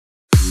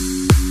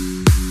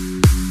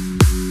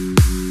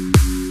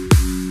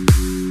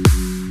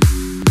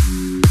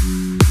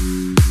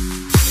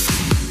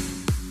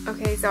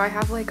so I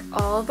have like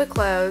all the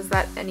clothes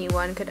that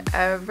anyone could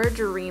ever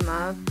dream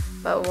of.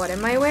 But what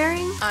am I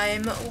wearing?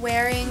 I'm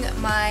wearing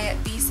my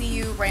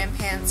VCU Ram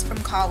pants from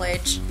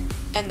college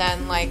and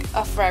then like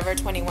a Forever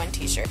 21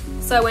 t-shirt.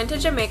 So I went to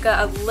Jamaica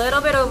a little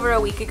bit over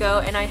a week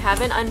ago and I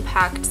haven't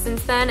unpacked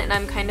since then, and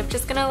I'm kind of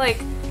just gonna like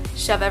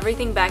shove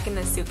everything back in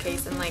the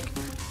suitcase and like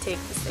take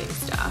the same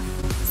stuff.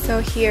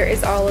 So here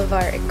is all of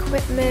our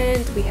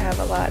equipment. We have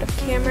a lot of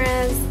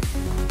cameras,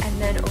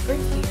 and then over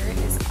here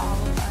is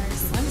all of our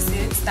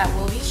swimsuits that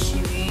we'll be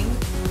shooting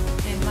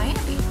in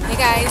Miami. Hey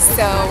guys,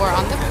 so we're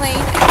on the plane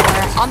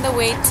and we're on the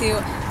way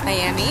to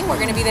Miami. We're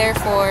gonna be there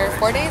for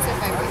 4 days or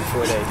 5 days?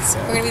 4 days. So.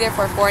 We're gonna be there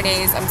for 4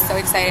 days. I'm so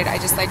excited. I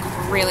just like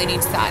really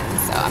need sun,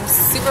 so I'm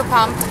super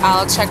pumped.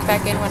 I'll check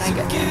back in when I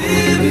get there.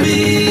 Give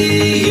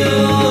me your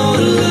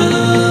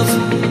love.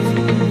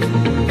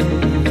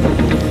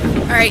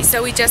 Alright,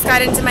 so we just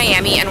got into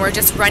Miami and we're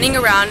just running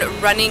around,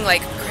 running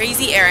like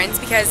crazy errands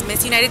because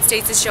Miss United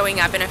States is showing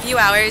up in a few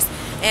hours,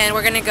 and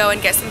we're gonna go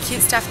and get some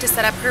cute stuff to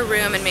set up her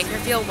room and make her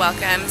feel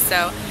welcome.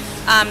 So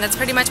that's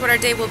pretty much what our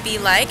day will be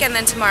like, and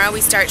then tomorrow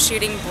we start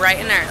shooting bright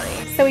and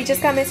early. So we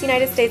just got Miss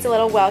United States a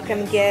little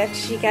welcome gift.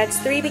 She gets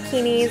 3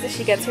 bikinis.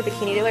 She gets her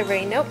bikini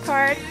delivery note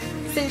card.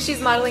 Since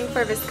she's modeling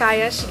for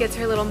Vizcaya, she gets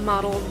her little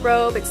model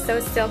robe. It's so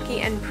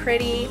silky and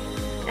pretty.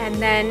 And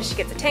then she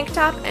gets a tank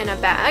top and a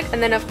bag.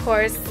 And then of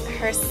course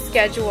her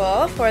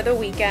schedule for the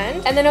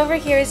weekend. And then over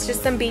here is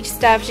just some beach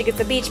stuff. She gets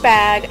a beach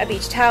bag, a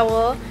beach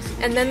towel,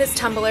 and then this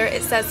tumbler.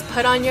 It says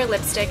put on your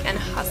lipstick and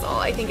hustle.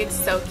 I think it's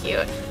so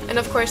cute. And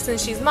of course,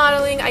 since she's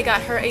modeling, I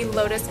got her a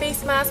lotus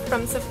face mask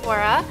from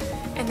Sephora.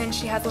 And then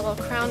she has a little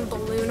crown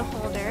balloon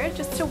holder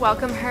just to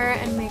welcome her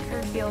and make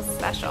her feel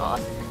special.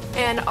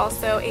 And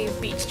also a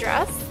beach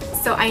dress.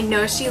 So I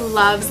know she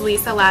loves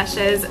Lisa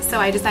lashes, so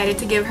I decided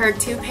to give her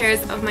 2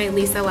 pairs of my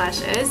Lisa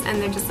lashes,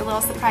 and they're just a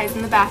little surprise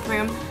in the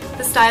bathroom.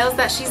 The styles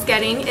that she's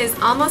getting is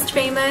Almost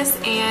Famous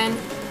and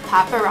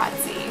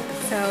Paparazzi.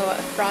 So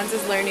Franz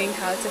is learning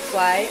how to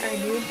fly our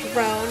new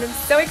drone. I'm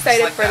so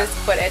excited for this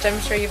footage. I'm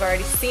sure you've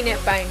already seen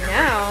it by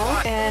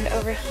now. And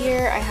over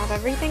here I have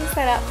everything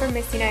set up for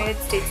Miss United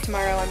States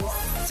tomorrow. I'm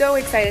so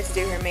excited to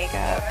do her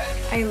makeup.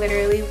 I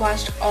literally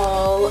washed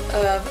all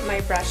of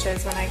my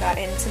brushes when I got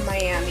into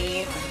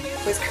Miami.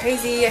 It was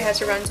crazy. I had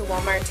to run to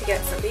Walmart to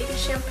get some baby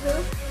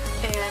shampoo,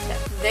 and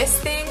this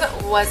thing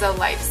was a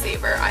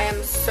lifesaver. I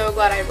am so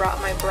glad I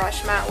brought my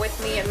brush mat with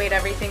me. It made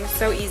everything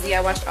so easy.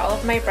 I washed all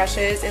of my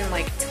brushes in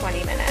like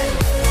 20 minutes.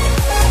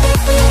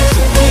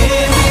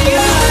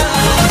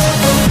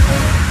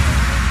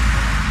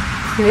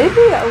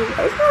 Baby, I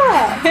like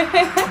that.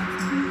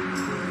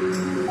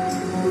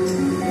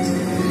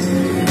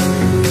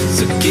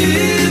 So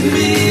give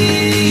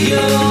me your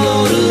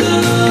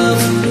love.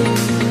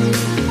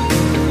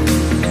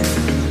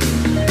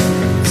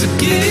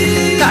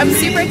 So I'm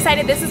super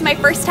excited. This is my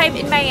first time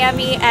in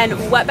Miami,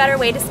 and what better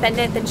way to spend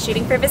it than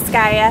shooting for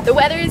Vizcaya. The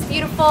weather is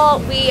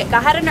beautiful. We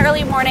had an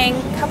early morning,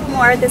 a couple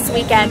more this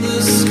weekend.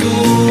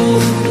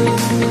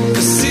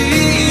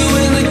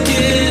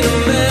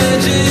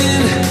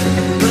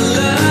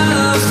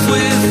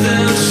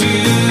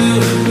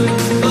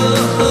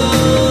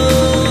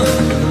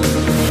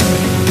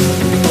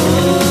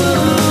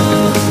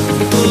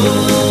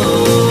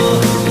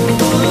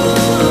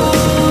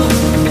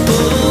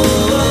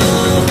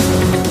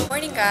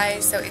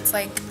 So it's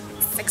like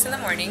 6 in the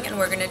morning and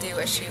we're gonna do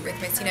a shoot with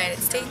Miss United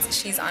States.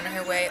 She's on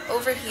her way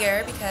over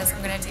here because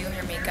I'm gonna do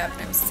her makeup,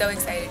 and I'm so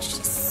excited.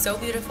 She's so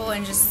beautiful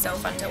and just so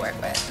fun to work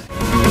with.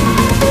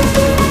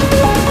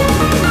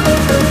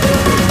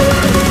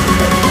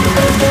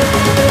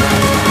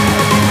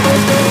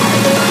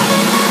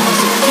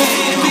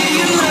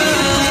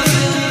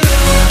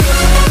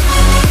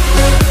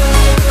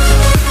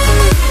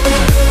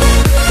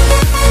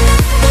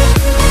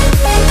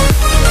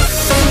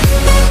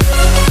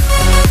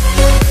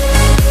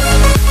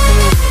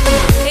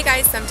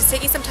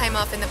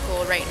 In the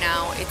pool right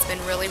now. It's been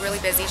really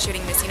busy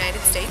shooting Miss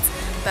United States,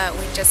 but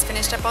we just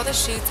finished up all the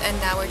shoots and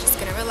now we're just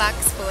gonna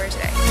relax for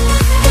today.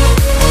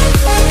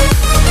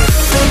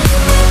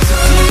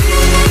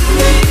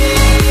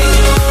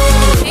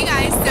 Hey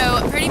guys,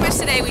 so pretty much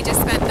today we just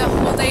spent the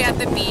whole day at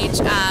the beach.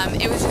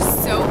 It was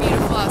just so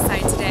beautiful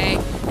outside today,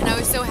 and I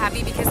was so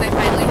happy because I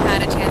finally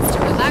had a chance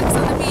to relax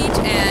on the beach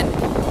and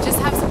just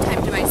have some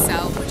time to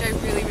myself, which I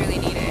really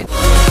needed.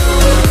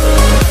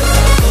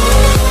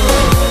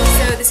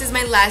 This is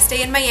my last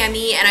day in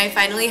Miami and I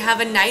finally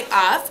have a night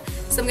off.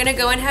 So I'm gonna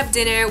go and have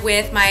dinner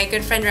with my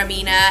good friend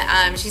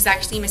Ramina. She's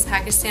actually Miss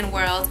Pakistan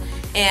World,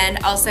 and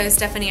also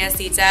Stephania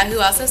Sita,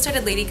 who also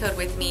started Lady Code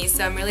with me.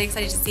 So I'm really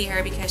excited to see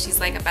her because she's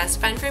like a best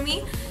friend for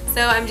me.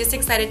 So I'm just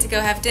excited to go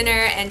have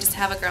dinner and just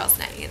have a girls'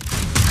 night.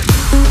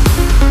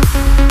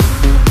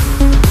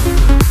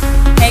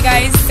 Hey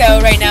guys,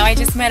 so right now I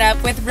just met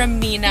up with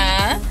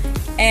Ramina.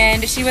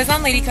 And she was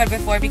on Lady Code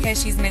before because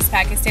she's Miss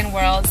Pakistan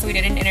World, so we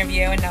did an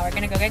interview, and now we're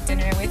gonna go get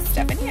dinner with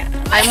Stephania.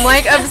 I'm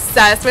like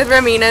obsessed with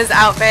Ramina's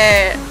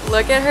outfit.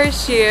 Look at her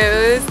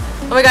shoes.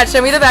 Oh my god,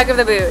 show me the back of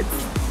the boots.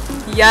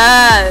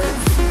 Yes,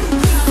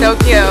 so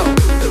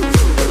cute.